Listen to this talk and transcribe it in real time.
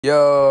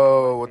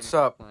Yo, what's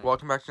up?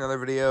 Welcome back to another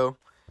video.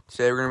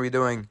 Today we're going to be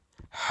doing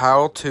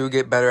how to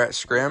get better at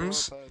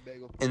scrims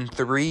in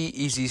 3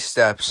 easy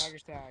steps.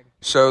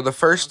 So the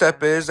first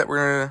step is that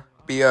we're going to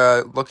be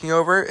looking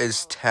over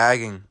is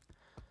tagging.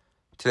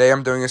 Today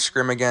I'm doing a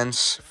scrim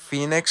against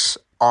Phoenix,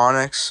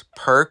 Onyx,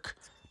 Perk,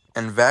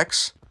 and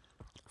Vex.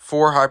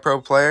 4 high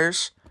pro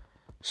players.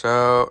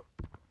 So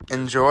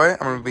enjoy. I'm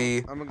going to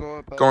be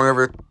going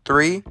over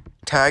 3.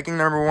 Tagging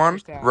number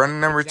 1,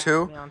 running number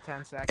 2,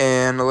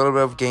 and a little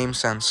bit of game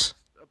sense.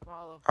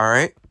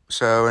 Alright,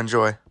 so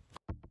enjoy.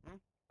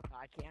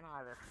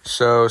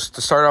 So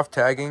to start off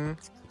tagging,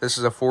 this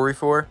is a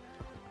 4v4.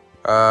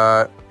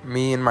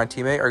 Me and my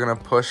teammate are going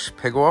to push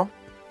Pigwall.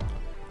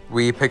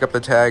 We pick up the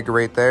tag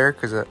right there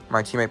because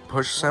my teammate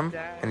pushes him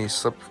and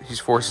he's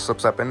forced to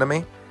slips up into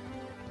me.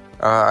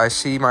 I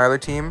see my other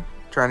team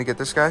trying to get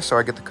this guy, so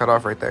I get the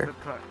cutoff right there.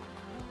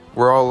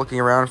 We're all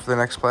looking around for the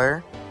next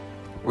player.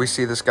 We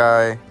see this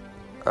guy,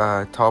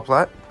 tall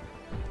plat,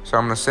 so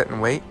I'm going to sit and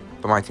wait,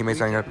 but my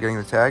teammates ended up getting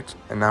the tags,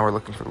 and now we're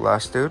looking for the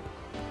last dude.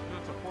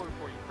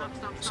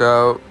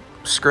 So,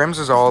 scrims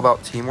is all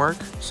about teamwork,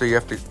 so you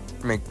have to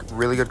make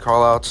really good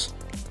callouts.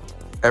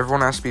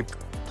 Everyone has to be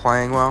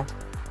playing well.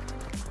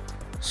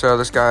 So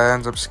this guy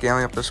ends up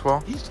scaling up this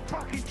wall.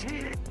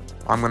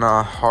 I'm going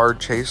to hard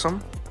chase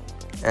him,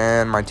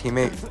 and my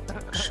teammate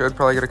should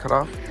probably get a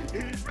cutoff,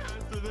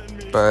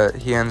 but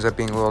he ends up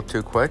being a little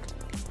too quick.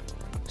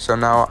 So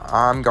now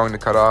I'm going to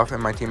cut off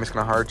and my team is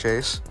going to hard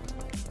chase.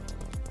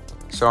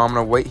 So I'm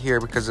going to wait here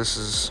because this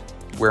is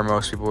where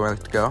most people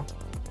like to go.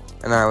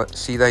 And then I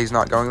see that he's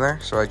not going there,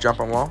 so I jump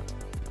on wall.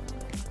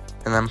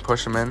 And then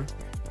push him in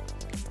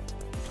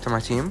to my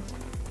team.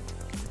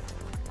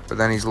 But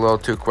then he's a little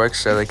too quick,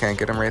 so they can't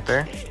get him right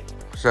there.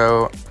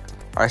 So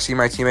I see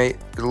my teammate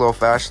is a little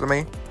faster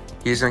than me.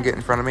 He's going to get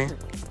in front of me.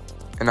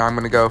 And now I'm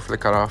going to go for the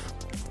cutoff.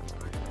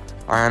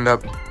 I end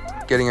up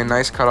getting a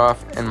nice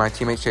cutoff, and my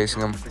teammate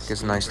chasing him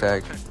gets a nice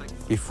tag.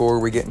 Before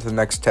we get into the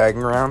next tagging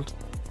round,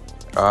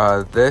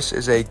 this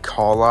is a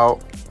call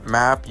out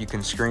map. You can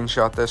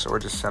screenshot this or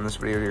just send this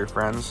video to your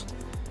friends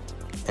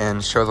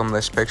and show them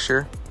this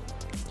picture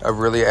of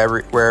really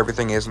where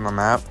everything is on the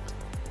map.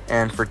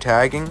 And for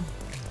tagging,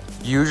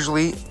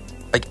 usually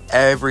like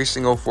every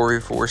single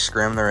 4v4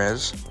 scrim there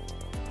is,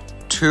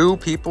 2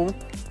 people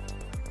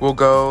will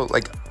go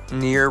like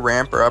near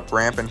ramp or up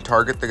ramp and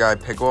target the guy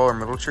Pigwall or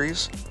middle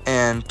trees,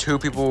 and 2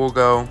 people will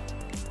go,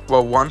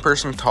 well, 1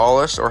 person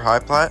tallest or high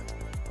plat,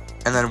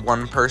 and then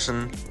 1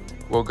 person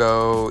will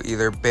go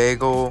either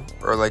bagel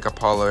or like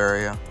Apollo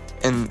area,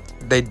 and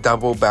they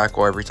double back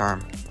wall every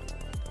time.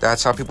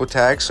 That's how people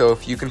tag. So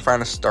if you can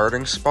find a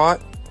starting spot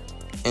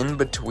in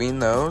between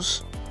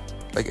those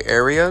like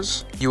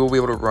areas, you will be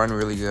able to run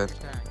really good.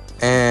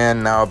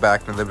 And now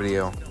back to the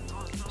video.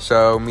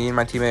 So me and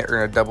my teammate are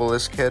gonna double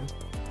this kid.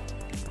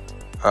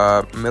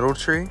 Middle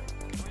tree.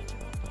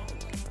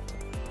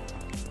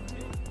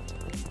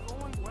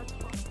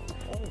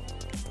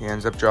 He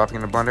ends up dropping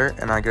in a blunder,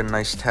 and I get a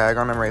nice tag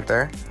on him right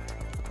there.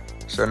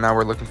 So now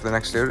we're looking for the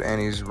next dude, and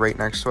he's right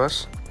next to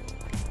us.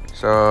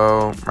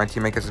 So my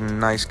teammate gets a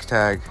nice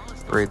tag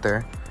right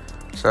there.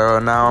 So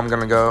now I'm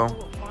gonna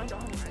go.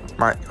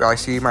 I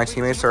see my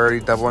teammates are already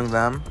doubling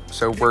them,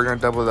 so we're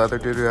gonna double the other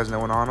dude who has no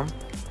one on him,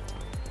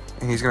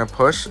 and he's gonna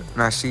push.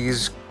 And I see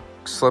he's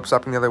slips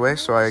up in the other way,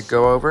 so I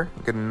go over,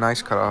 get a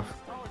nice cutoff.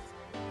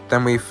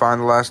 Then we find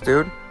the last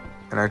dude,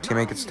 and our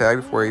teammate gets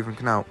tagged before he even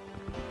can out.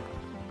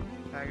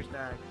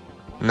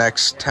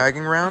 Next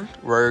tagging round,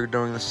 we're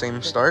doing the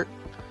same start.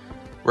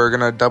 We're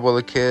gonna double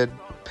the kid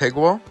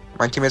Pigwall.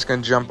 My teammate's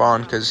gonna jump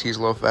on because he's a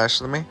little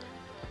faster than me,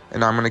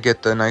 and I'm gonna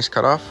get the nice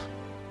cutoff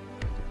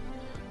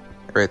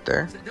right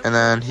there. And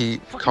then he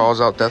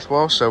calls out death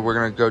wall, so we're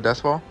gonna go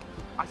death wall.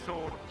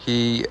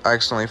 He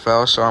accidentally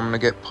fell, so I'm gonna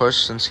get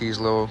pushed since he's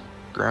a little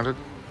grounded.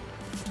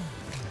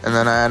 And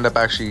then I end up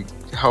actually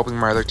helping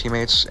my other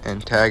teammates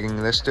and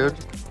tagging this dude.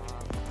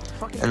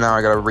 And now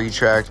I gotta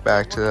retract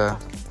back to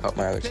help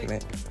my other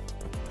teammate.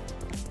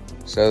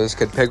 So this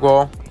kid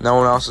Pigwall, no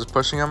one else is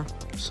pushing him,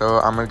 so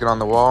I'm gonna get on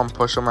the wall and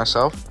push him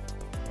myself.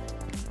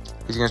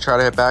 He's gonna try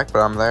to hit back, but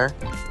I'm there,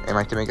 and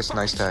my teammate gets a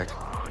nice tag.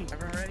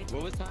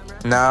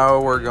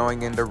 Now we're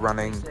going into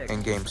running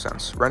and game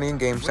sense. Running and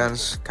game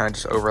sense kind of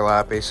just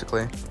overlap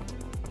basically.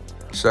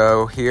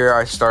 So here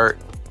I start,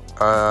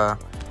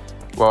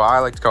 well, I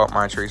like to call it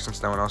my tree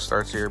since no one else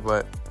starts here,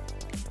 but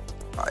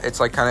it's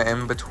like kind of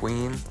in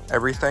between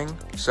everything.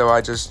 So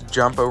I just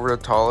jump over to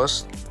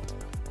tallest.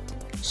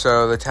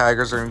 So the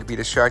taggers are going to be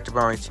distracted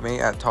by my teammate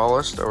at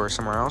tallest or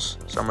somewhere else.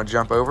 So I'm going to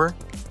jump over.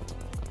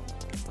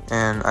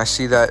 And I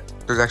see that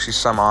there's actually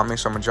some on me,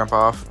 so I'm going to jump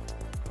off.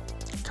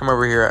 Come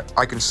over here.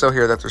 I can still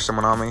hear that there's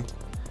someone on me.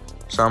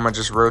 So I'm going to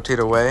just rotate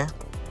away.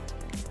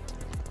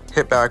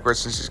 Hit backwards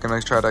since he's going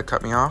to try to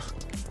cut me off.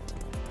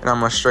 And I'm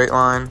going to straight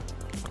line,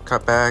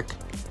 cut back.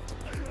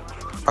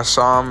 I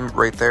saw him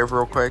right there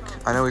real quick.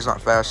 I know he's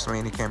not fast to me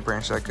and he can't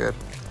branch that good.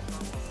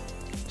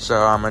 So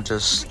I'm going to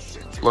just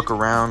look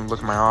around, look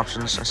at my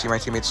options. I see my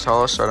teammate's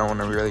tallest, so I don't want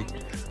to really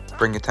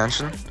bring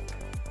attention.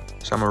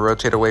 So I'm going to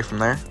rotate away from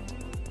there.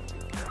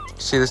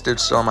 See, this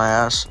dude's still on my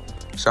ass.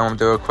 So I'm gonna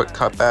do a quick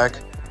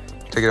cutback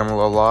to get him a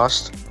little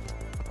lost.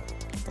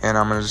 And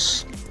I'm gonna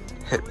just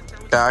hit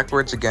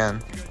backwards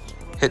again.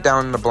 Hit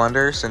down in the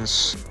blender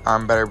since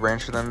I'm better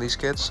brancher than these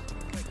kids.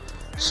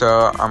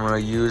 So I'm gonna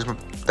use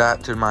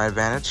that to my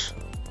advantage.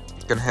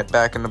 Gonna hit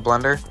back in the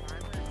blender.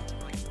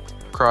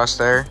 Cross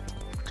there.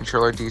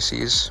 Controller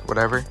DCs,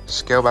 whatever.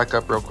 Scale back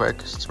up real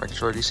quick since my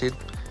controller DC'd.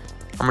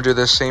 I'm gonna do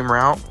this same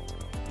route.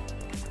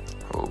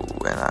 Oh,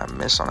 and I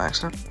miss on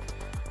accident.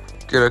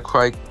 Get a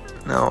quite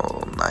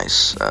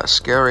nice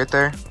scale right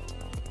there.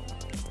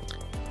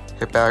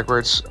 Hit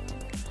backwards.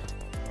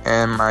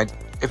 And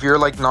if you're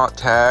like not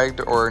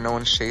tagged or no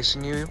one's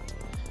chasing you,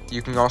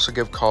 you can also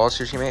give calls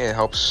to your teammate. It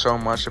helps so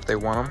much if they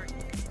want them.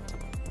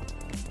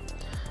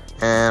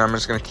 And I'm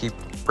just gonna keep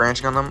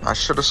branching on them. I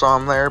should have saw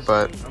him there,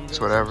 but it's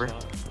whatever.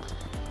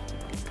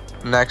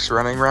 Next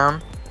running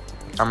round,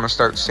 I'm gonna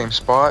start the same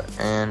spot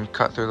and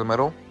cut through the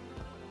middle,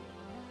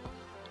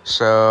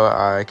 so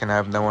I can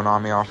have no one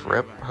on me off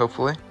rip,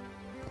 hopefully.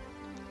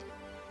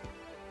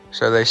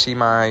 So they see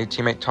my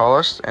teammate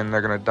tallest, and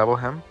they're gonna double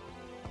him.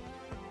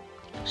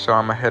 So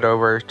I'm gonna head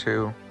over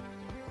to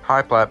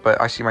high plat,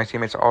 but I see my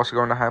teammates also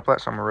going to high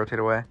plat, so I'm gonna rotate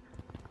away.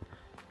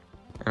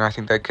 And I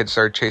think that kid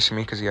started chasing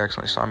me because he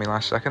accidentally saw me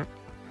last second.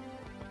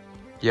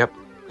 Yep.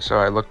 So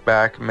I looked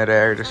back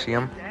midair to see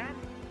him.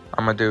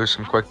 I'm gonna do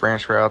some quick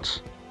branch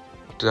routes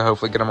to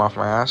hopefully get him off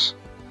my ass.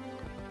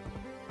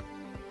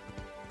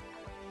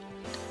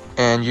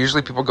 And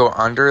usually people go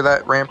under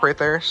that ramp right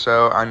there,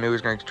 so I knew he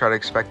was gonna try to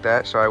expect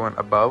that, so I went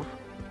above.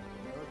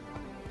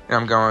 And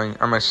I'm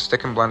gonna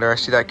stick in blender. I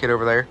see that kid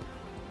over there.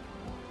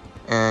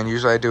 And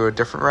usually I do a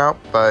different route,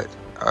 but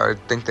I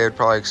think they would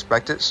probably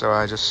expect it, so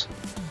I just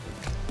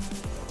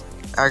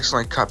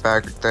accidentally cut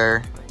back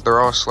there.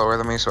 They're all slower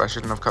than me, so I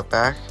shouldn't have cut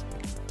back.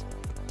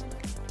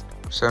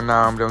 So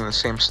now I'm doing the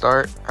same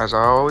start as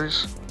I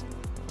always.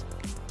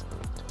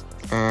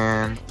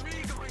 And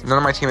none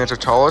of my teammates are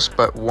tallest,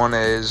 but one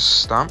is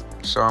stump.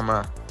 So I'm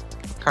gonna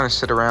kind of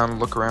sit around,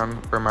 look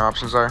around where my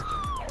options are.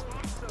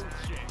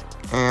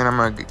 And I'm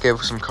gonna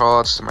give some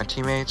callouts to my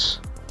teammates,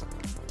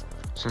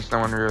 since no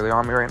one's really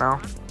on me right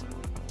now.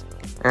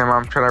 And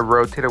I'm trying to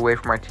rotate away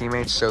from my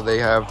teammates so they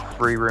have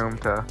free room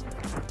to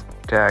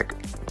tag.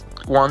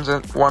 One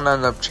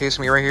ended up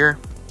chasing me right here.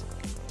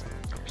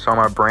 So I'm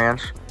gonna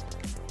branch.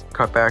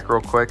 Cut back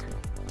real quick.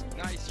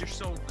 Nice, you're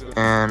so good.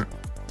 And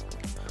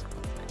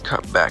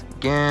cut back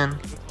again.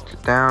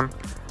 Get down.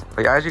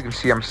 Like, as you can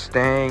see, I'm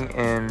staying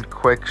in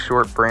quick,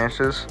 short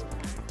branches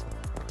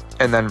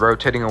and then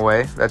rotating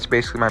away. That's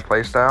basically my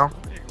playstyle,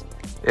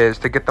 is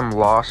to get them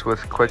lost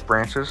with quick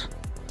branches.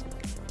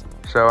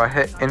 So I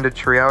hit into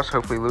treehouse,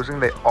 hopefully losing.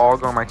 They all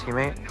go on my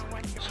teammate.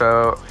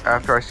 So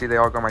after I see they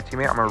all go on my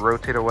teammate, I'm gonna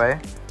rotate away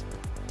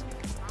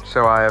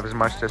so I have as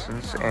much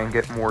distance and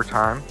get more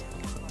time.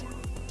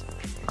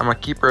 I'm gonna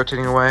keep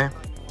rotating away.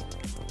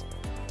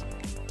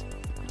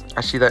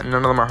 I see that none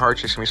of them are hard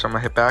chasing me, so I'm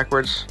gonna hit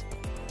backwards,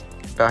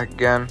 back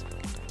again,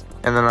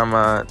 and then I'm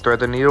gonna thread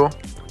the needle,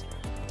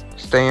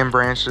 stay in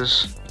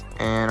branches,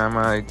 and I'm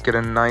gonna get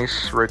a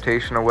nice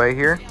rotation away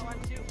here.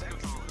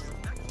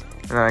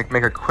 And then I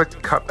make a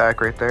quick cut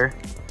back right there,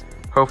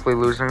 hopefully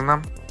losing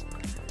them.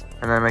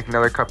 And then I make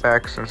another cut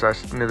back since I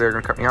knew they were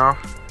gonna cut me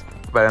off,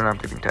 but I ended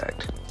up getting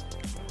tagged.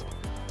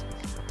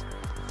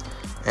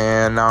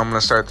 And now I'm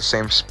gonna start the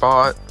same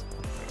spot.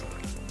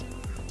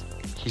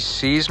 He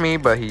sees me,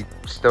 but he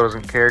still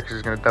doesn't care because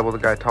he's gonna double the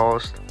guy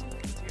tallest.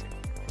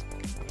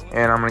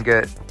 And I'm gonna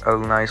get a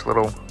nice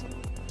little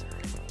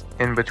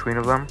in between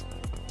of them.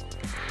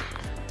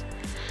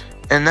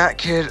 And that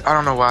kid, I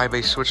don't know why, but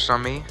he switched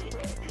on me.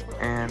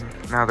 And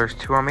now there's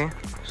two on me.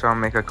 So I'll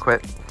make a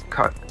quick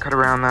cut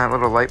around that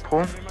little light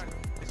pole.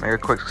 Make a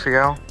quick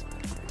scale.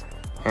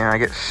 And I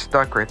get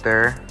stuck right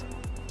there,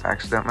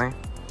 accidentally.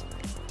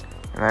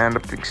 And I end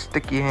up getting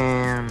sticky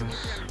hands,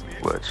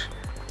 which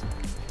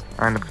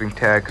I end up getting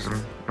tagged because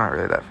I'm not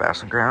really that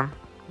fast on ground.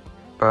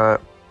 But,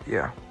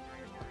 yeah.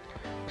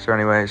 So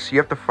anyways, you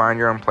have to find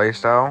your own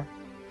playstyle.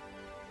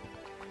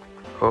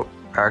 Oh,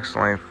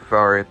 accidentally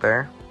fell right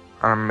there.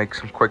 I'm gonna make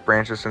some quick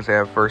branches since they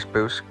have first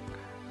boost.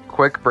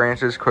 Quick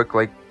branches, quick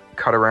like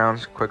cut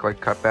arounds, quick like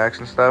cutbacks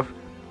and stuff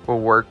will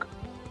work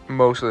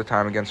most of the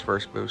time against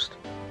first boost.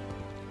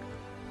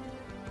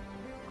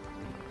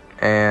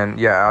 And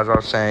yeah, as I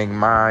was saying,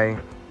 my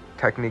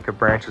technique of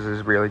branches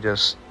is really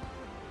just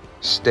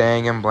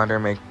staying in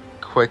blender, make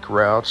quick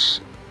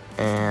routes,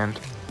 and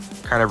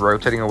kind of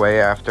rotating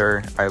away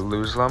after I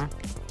lose them.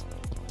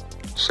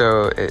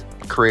 So it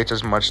creates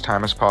as much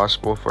time as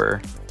possible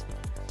for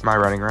my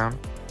running round.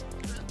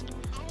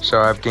 So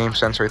I have game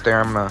sense right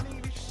there. I'm gonna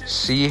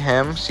see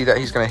him, see that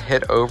he's gonna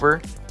hit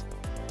over,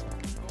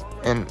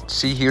 and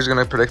see he was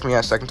gonna predict me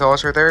at second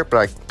tallest right there, but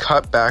I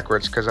cut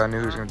backwards because I knew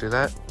he was gonna do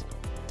that.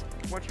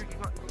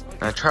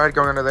 And I tried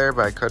going under there,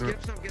 but I couldn't.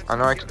 I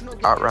know I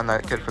could outrun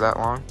that kid for that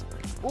long.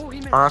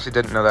 I honestly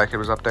didn't know that kid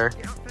was up there.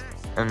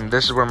 And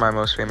this is one of my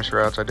most famous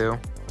routes I do.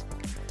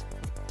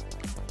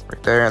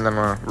 Right there, and then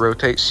I'm gonna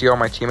rotate. See, all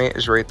my teammate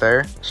is right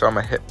there. So I'm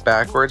gonna hit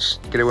backwards,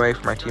 get away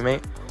from my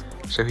teammate.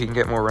 so he can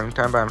get more running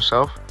time by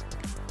himself.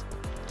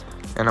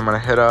 And I'm going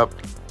to hit up,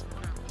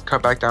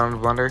 cut back down in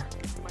the blender.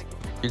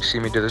 You can see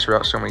me do this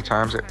route so many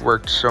times. It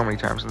worked so many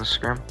times in the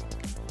scrim.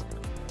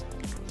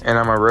 And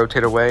I'm going to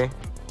rotate away,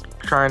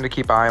 trying to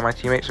keep an eye on my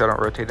teammate so I don't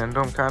rotate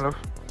into him, kind of.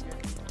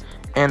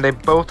 And they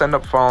both end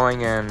up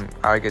falling, and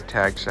I get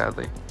tagged,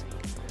 sadly.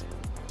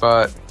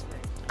 But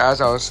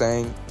as I was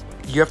saying,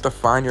 you have to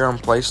find your own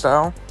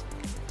playstyle.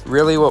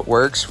 Really what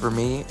works for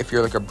me, if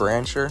you're like a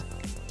brancher,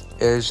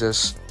 is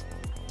just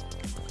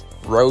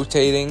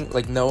rotating,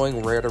 like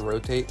knowing where to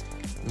rotate,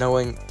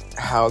 knowing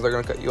how they're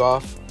going to cut you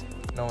off,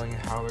 knowing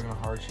how they're going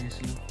to hard chase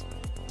you,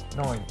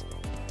 knowing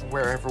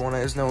where everyone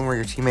is, knowing where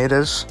your teammate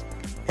is.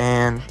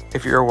 And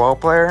if you're a wall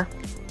player,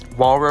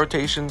 wall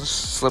rotations,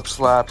 slip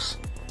slaps,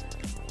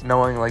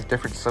 knowing like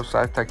different slip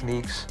slap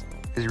techniques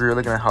is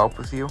really going to help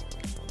with you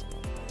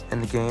in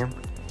the game.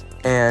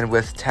 And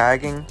with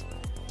tagging,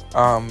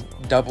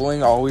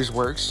 doubling always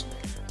works,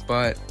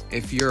 but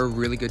if you're a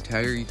really good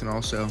tagger, you can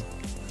also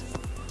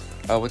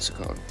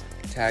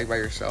tag by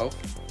yourself.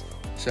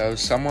 So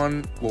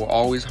someone will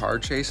always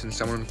hard chase and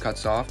someone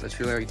cuts off. That's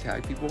really how you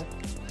tag people.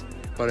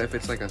 But if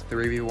it's like a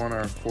 3v1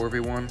 or a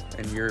 4v1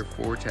 and you're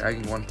forward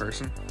tagging one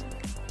person,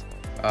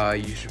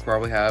 you should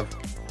probably have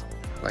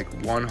like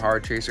one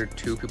hard chaser,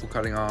 2 people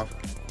cutting off,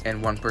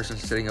 and 1 person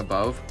sitting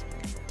above.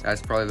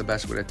 That's probably the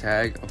best way to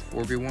tag a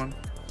 4v1.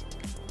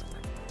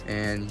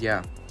 And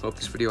yeah, hope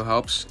this video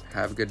helps.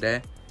 Have a good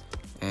day,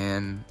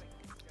 and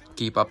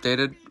keep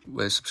updated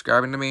with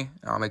subscribing to me.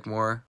 I'll make more